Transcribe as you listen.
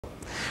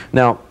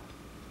Now,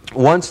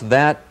 once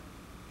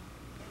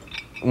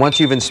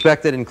you've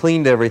inspected and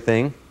cleaned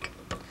everything,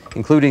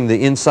 including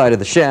the inside of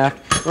the shaft,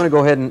 I'm going to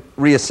go ahead and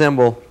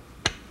reassemble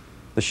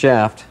the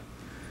shaft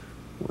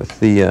with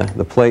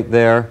the plate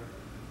there.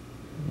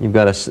 You've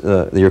got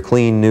your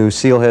clean new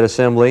seal head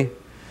assembly.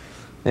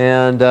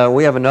 And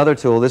we have another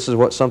tool. This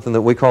is something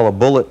that we call a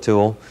bullet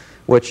tool,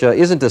 which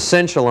isn't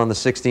essential on the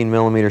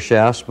 16mm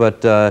shafts,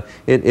 but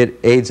it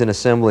aids in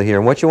assembly here.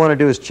 And what you want to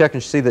do is check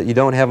and see that you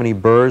don't have any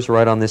burrs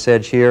right on this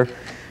edge here.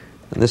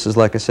 And this is,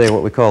 like I say,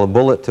 what we call a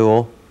bullet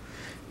tool.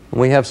 And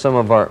we have some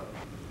of our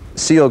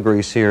seal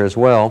grease here as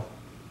well.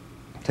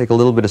 Take a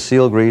little bit of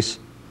seal grease,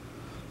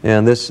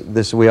 and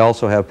this we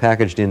also have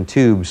packaged in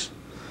tubes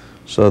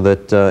so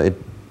that it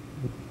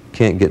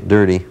can't get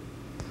dirty.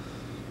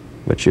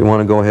 But you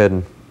want to go ahead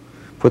and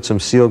put some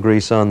seal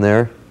grease on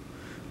there,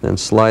 then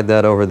slide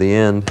that over the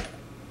end.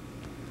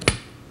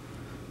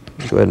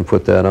 Go ahead and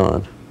put that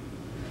on.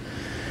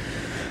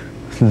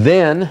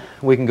 Then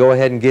we can go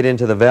ahead and get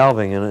into the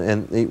valving,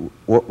 and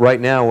right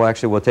now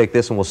we'll take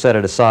this and we'll set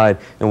it aside,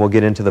 and we'll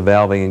get into the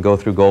valving and go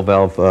through gold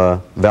valve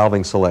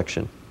valving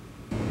selection.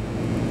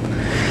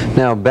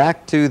 Now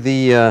back to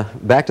the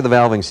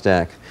valving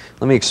stack.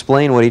 Let me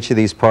explain what each of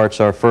these parts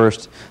are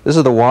first. This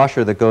is the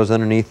washer that goes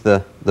underneath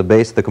the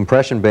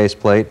compression base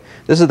plate.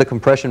 This is the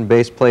compression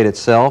base plate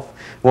itself.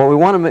 What we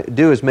want to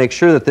do is make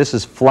sure that this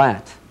is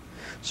flat.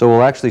 So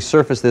we'll actually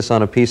surface this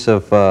on a piece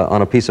of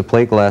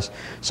plate glass.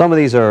 Some of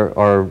these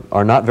are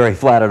not very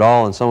flat at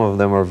all, and some of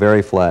them are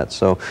very flat.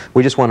 So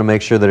we just want to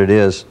make sure that it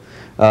is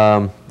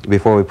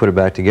before we put it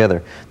back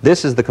together.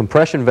 This is the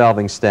compression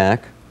valving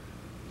stack.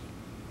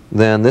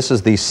 Then this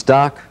is the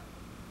stock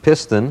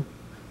piston,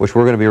 which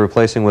we're going to be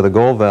replacing with a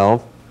gold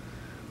valve.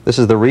 This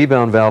is the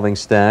rebound valving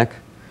stack.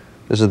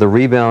 This is the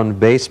rebound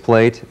base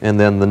plate, and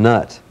then the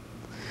nut.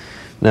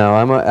 Now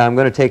I'm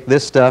going to take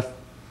this stuff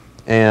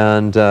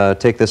and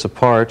take this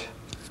apart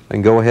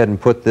and go ahead and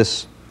put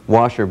this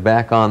washer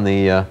back on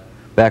the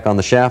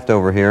shaft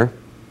over here.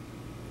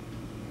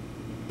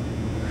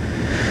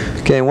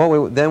 Okay, and what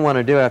we then want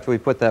to do after we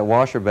put that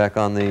washer back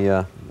on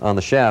the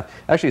shaft,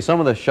 actually some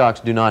of the shocks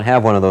do not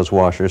have one of those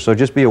washers, so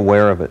just be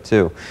aware of it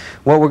too.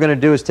 What we're going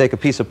to do is take a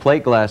piece of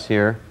plate glass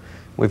here.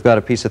 We've got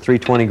a piece of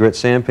 320 grit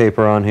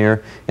sandpaper on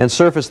here, and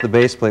surface the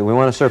base plate. We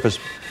want to surface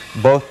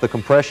both the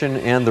compression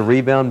and the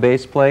rebound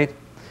base plate.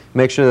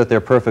 Make sure that they're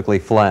perfectly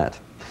flat.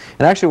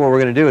 And actually what we're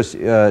going to do is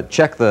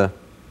check the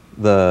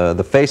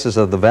faces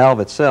of the valve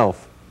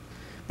itself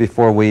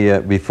before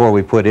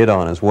we put it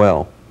on as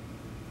well.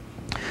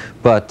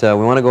 But we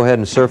want to go ahead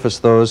and surface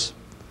those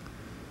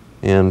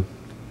and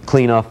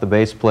clean off the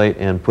base plate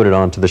and put it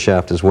onto the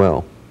shaft as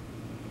well.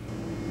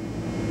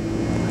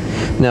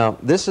 Now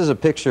this is a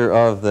picture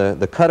of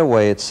the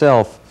cutaway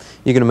itself.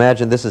 You can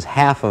imagine this is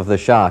half of the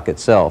shock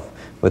itself,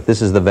 but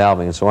this is the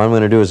valving. So what I'm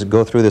going to do is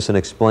go through this and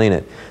explain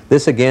it.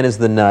 This again is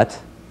the nut.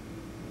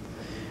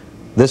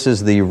 This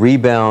is the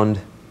rebound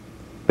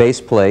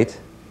base plate.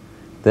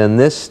 Then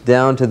this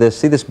down to this,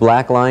 see this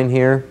black line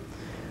here?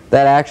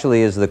 That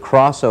actually is the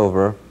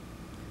crossover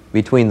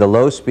between the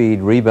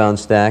low-speed rebound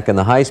stack and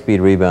the high-speed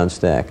rebound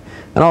stack.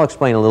 And I'll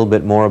explain a little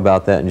bit more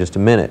about that in just a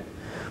minute.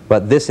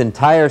 But this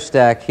entire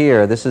stack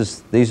here, these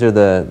are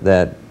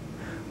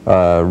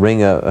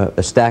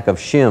a stack of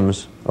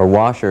shims or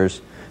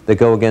washers that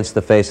go against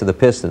the face of the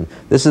piston.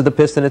 This is the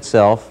piston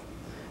itself.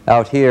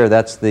 Out here,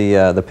 that's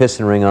the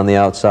piston ring on the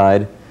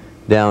outside.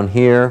 Down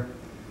here,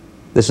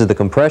 this is the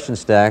compression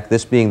stack,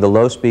 this being the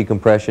low-speed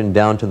compression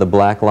down to the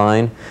black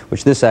line,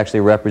 which this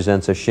actually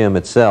represents a shim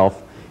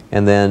itself.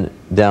 And then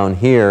down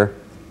here,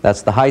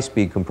 that's the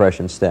high-speed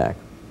compression stack.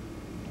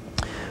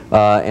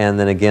 And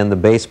then again, the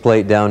base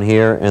plate down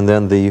here, and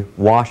then the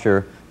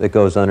washer that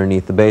goes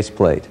underneath the base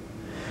plate.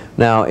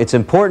 Now, it's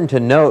important to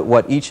note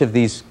what each of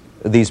these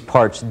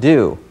parts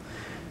do.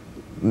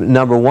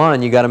 Number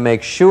one, you got to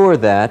make sure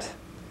that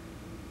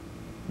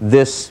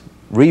this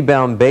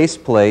rebound base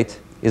plate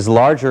is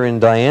larger in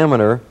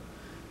diameter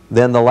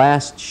than the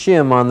last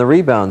shim on the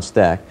rebound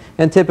stack.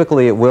 And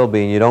typically it will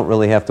be, and you don't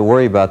really have to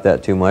worry about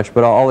that too much,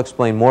 but I'll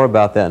explain more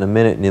about that in a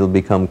minute and it'll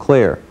become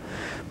clear.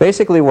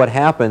 Basically what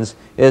happens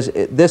is,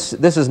 this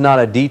is not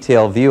a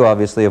detailed view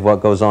obviously of what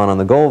goes on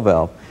the gold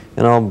valve.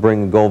 And I'll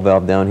bring the gold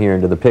valve down here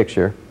into the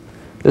picture.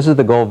 This is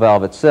the gold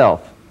valve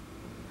itself.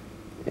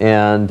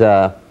 And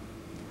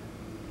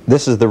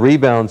this is the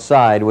rebound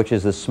side, which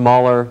is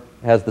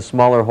has the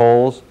smaller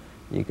holes.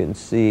 You can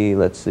see,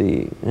 let's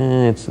see,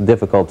 it's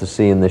difficult to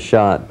see in this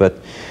shot, but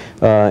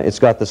it's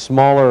got the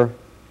smaller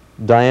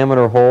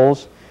diameter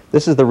holes.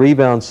 This is the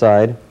rebound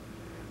side.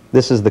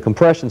 This is the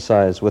compression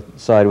side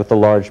with the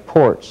large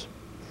ports.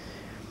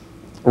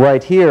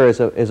 Right here is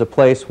a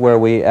place where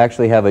we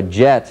actually have a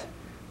jet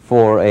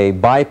for a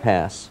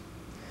bypass,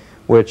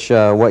 which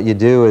what you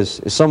do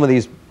is some of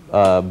these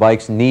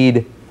bikes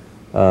need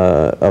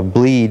a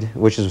bleed,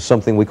 which is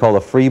something we call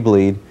a free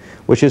bleed,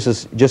 which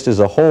is just as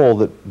a hole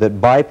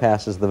that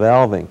bypasses the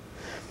valving.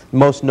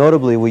 Most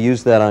notably, we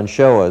use that on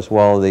Showas,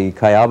 while the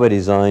Kayaba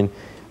design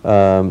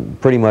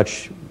pretty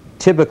much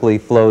typically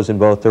flows in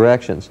both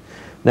directions.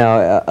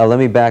 Now, let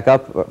me back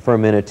up for a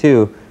minute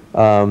too.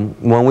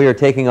 When we were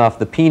taking off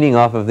the peening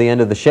off of the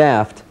end of the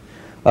shaft,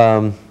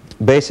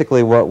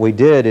 basically what we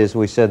did is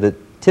we said that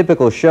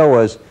typical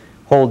Showas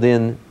hold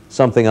in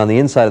something on the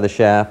inside of the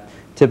shaft.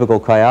 Typical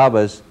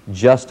Kayabas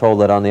just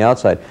hold it on the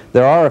outside.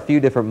 There are a few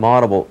different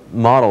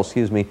models,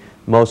 excuse me,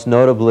 most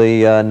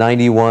notably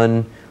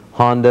 91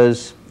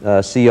 Hondas,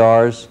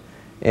 CRs,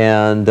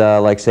 and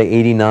like say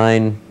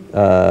 89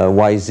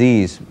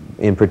 YZs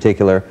in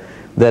particular,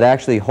 that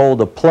actually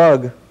hold a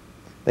plug.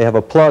 They have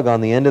a plug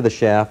on the end of the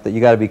shaft that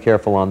you got to be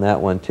careful on that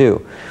one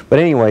too. But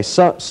anyway,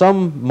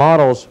 some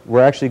models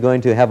we're actually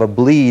going to have a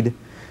bleed,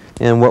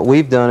 and what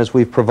we've done is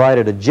we've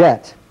provided a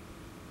jet.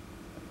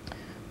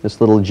 This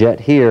little jet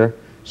here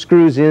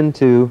screws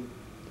into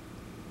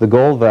the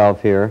gold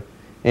valve here,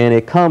 and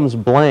it comes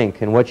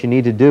blank, and what you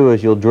need to do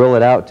is you'll drill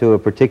it out to a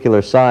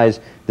particular size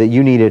that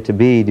you need it to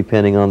be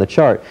depending on the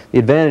chart. The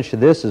advantage to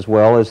this as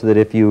well is that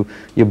if you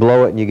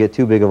blow it and you get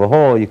too big of a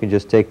hole, you can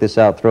just take this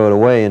out, throw it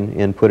away,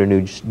 and put a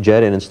new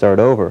jet in and start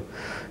over.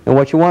 And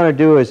what you want to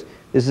do is,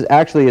 this is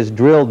actually is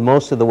drilled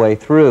most of the way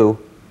through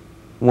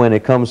when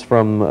it comes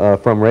from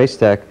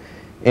Racetech,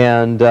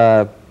 and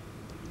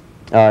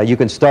you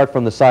can start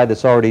from the side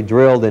that's already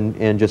drilled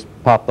and just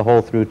pop the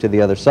hole through to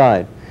the other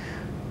side.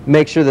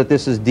 Make sure that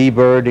this is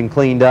deburred and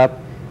cleaned up,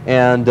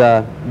 and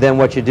then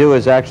what you do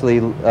is actually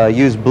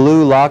use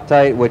blue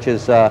Loctite, which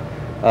is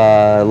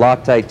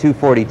Loctite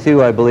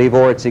 242, I believe,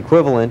 or its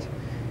equivalent.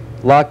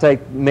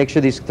 Loctite, make sure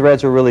these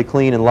threads are really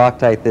clean, and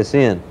Loctite this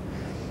in.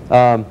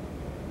 Then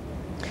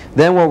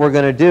what we're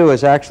going to do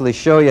is actually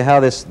show you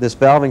how this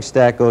valving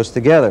stack goes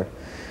together.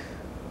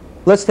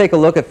 Let's take a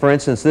look at, for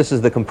instance, this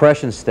is the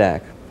compression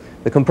stack.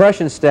 The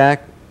compression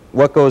stack,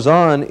 what goes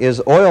on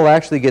is oil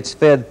actually gets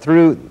fed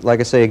through,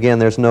 like I say again,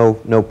 there's no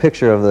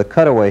picture of the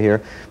cutaway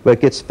here, but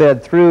it gets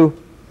fed through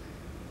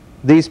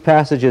these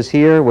passages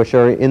here, which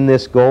are in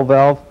this gold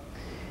valve,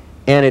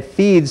 and it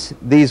feeds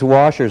these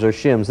washers or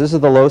shims. This is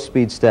the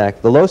low-speed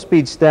stack. The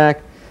low-speed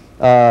stack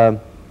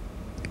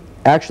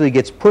actually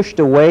gets pushed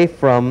away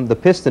from the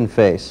piston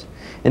face,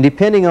 and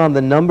depending on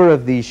the number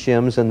of these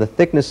shims and the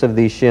thickness of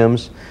these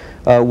shims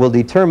will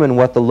determine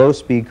what the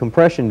low-speed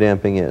compression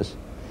damping is.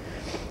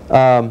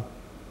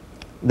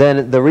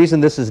 Then the reason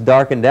this is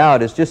darkened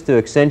out is just to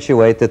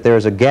accentuate that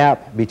there's a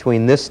gap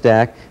between this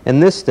stack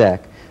and this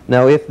stack.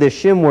 Now, if this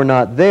shim were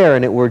not there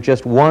and it were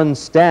just one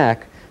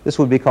stack, this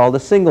would be called a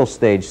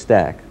single-stage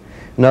stack.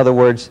 In other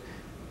words,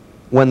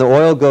 when the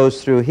oil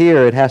goes through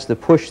here, it has to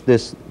push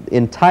this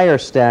entire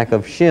stack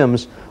of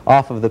shims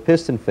off of the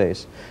piston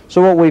face.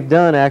 So what we've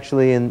done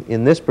actually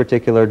in this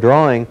particular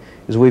drawing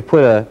is we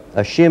put a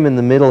shim in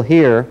the middle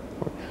here,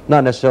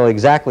 not necessarily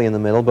exactly in the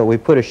middle, but we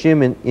put a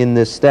shim in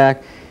this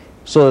stack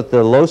so that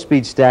the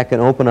low-speed stack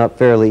can open up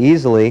fairly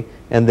easily,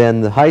 and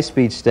then the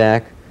high-speed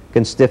stack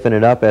can stiffen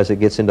it up as it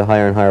gets into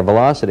higher and higher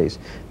velocities.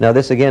 Now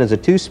this again is a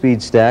two-speed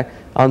stack.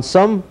 On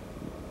some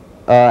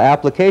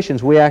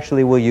applications we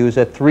actually will use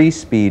a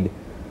three-speed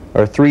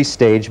or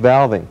three-stage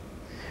valving.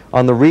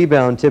 On the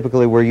Rebound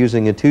typically we're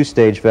using a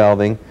two-stage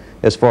valving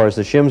as far as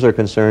the shims are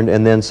concerned,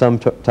 and then some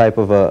type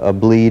of a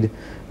bleed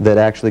that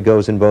actually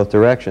goes in both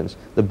directions.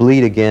 The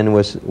bleed again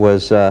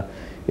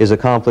is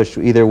accomplished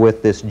either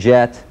with this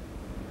jet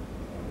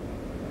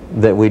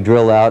that we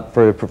drill out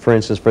for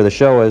instance for the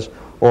Showas,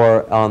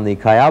 or on the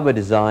Kayaba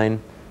design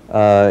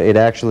it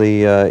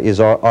actually is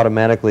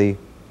automatically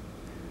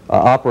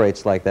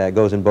operates like that. It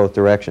goes in both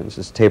directions.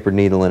 It's a tapered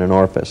needle and an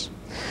orifice.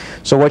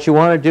 So what you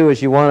want to do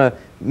is you want to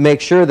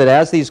make sure that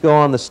as these go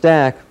on the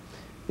stack,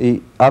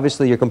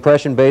 obviously your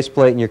compression base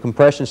plate and your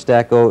compression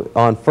stack go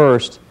on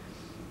first,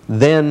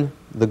 then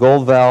the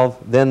gold valve,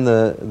 then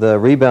the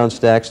rebound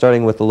stack,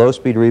 starting with the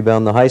low-speed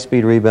rebound, the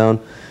high-speed rebound,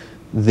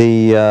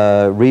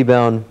 the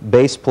rebound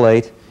base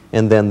plate,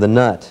 and then the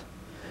nut.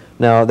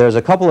 Now there's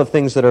a couple of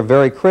things that are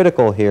very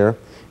critical here,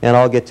 and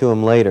I'll get to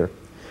them later.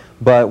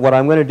 But what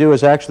I'm going to do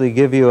is actually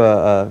give you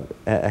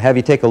have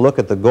you take a look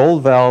at the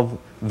gold valve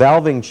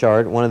valving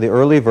chart, one of the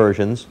early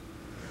versions,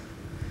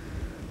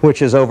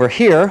 which is over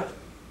here.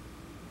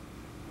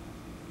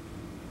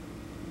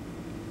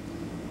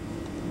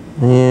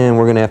 And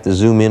we're going to have to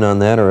zoom in on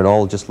that, or it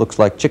all just looks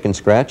like chicken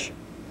scratch.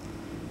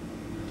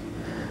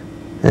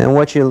 And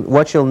what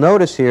you'll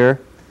notice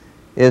here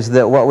is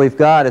that what we've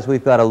got is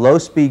we've got a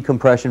low-speed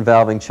compression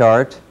valving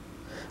chart,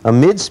 a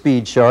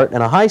mid-speed chart,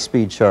 and a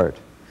high-speed chart.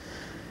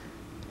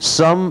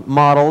 Some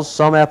models,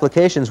 some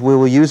applications, we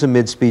will use a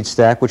mid-speed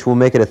stack, which will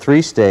make it a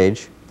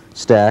three-stage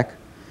stack.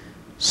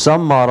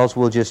 Some models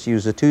will just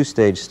use a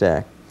two-stage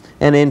stack.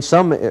 And in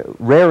some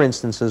rare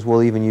instances,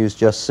 we'll even use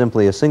just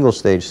simply a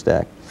single-stage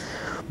stack.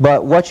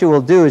 But what you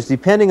will do is,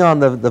 depending on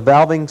the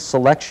valving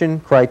selection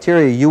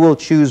criteria, you will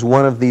choose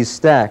one of these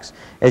stacks.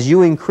 As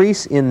you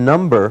increase in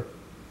number,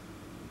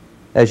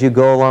 as you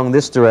go along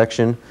this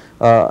direction,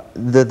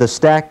 the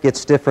stack gets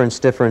stiffer and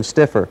stiffer and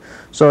stiffer.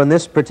 So in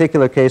this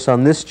particular case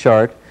on this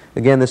chart,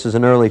 again this is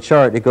an early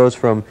chart, it goes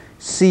from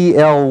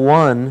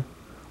CL1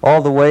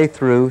 all the way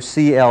through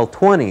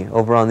CL20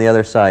 over on the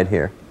other side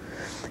here.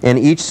 And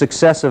each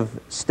successive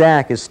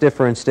stack is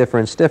stiffer and stiffer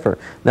and stiffer.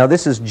 Now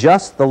this is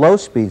just the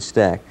low-speed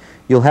stack.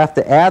 You'll have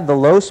to add the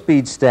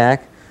low-speed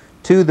stack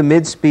to the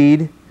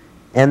mid-speed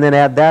and then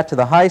add that to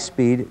the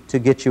high-speed to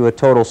get you a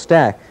total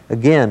stack.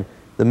 Again,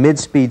 the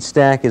mid-speed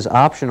stack is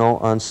optional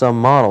on some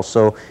models.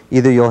 So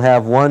either you'll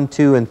have 1,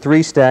 2, and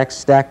 3 stacks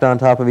stacked on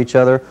top of each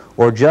other,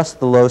 or just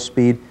the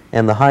low-speed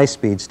and the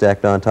high-speed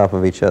stacked on top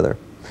of each other.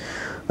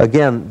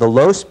 Again, the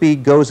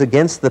low-speed goes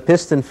against the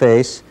piston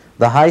face.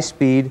 The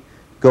high-speed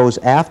goes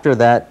after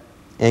that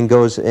and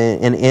goes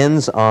and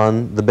ends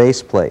on the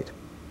base plate.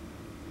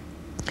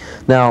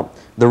 Now,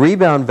 the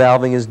rebound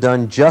valving is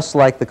done just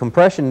like the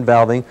compression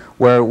valving,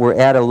 where we're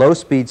at a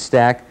low-speed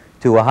stack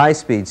to a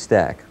high-speed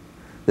stack.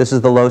 This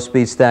is the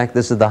low-speed stack,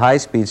 this is the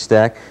high-speed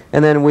stack,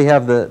 and then we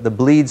have the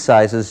bleed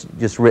sizes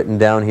just written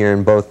down here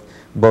in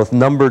both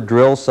numbered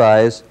drill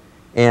size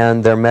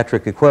and their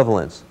metric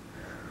equivalents.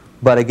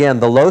 But again,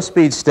 the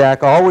low-speed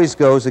stack always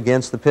goes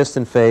against the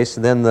piston face,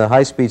 and then the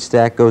high-speed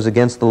stack goes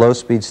against the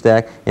low-speed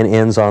stack and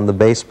ends on the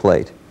base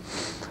plate.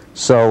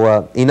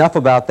 So enough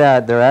about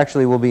that. There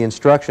actually will be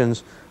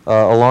instructions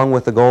along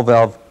with the gold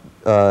valve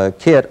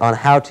kit on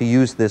how to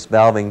use this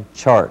valving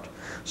chart.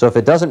 So if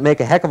it doesn't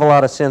make a heck of a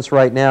lot of sense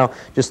right now,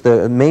 just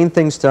the main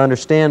things to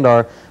understand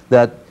are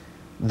that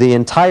the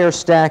entire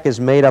stack is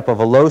made up of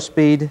a low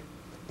speed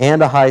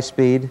and a high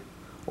speed,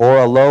 or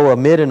a low, a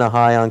mid, and a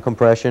high on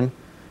compression,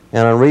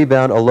 and on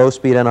rebound a low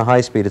speed and a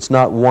high speed. It's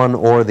not one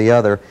or the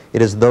other.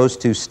 It is those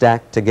two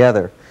stacked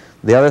together.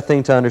 The other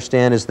thing to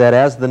understand is that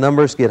as the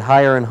numbers get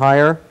higher and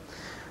higher,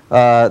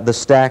 the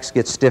stacks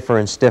get stiffer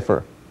and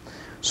stiffer.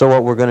 So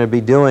what we're going to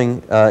be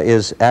doing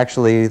is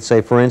actually,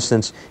 say for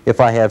instance, if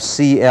I have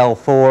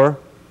CL4,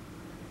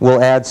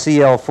 we'll add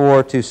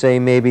CL4 to say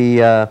maybe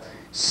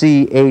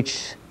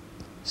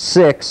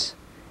CH6,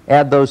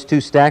 add those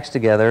two stacks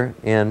together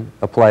and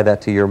apply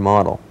that to your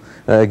model.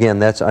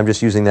 Again, I'm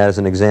just using that as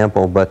an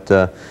example, but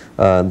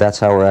that's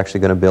how we're actually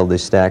going to build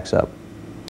these stacks up.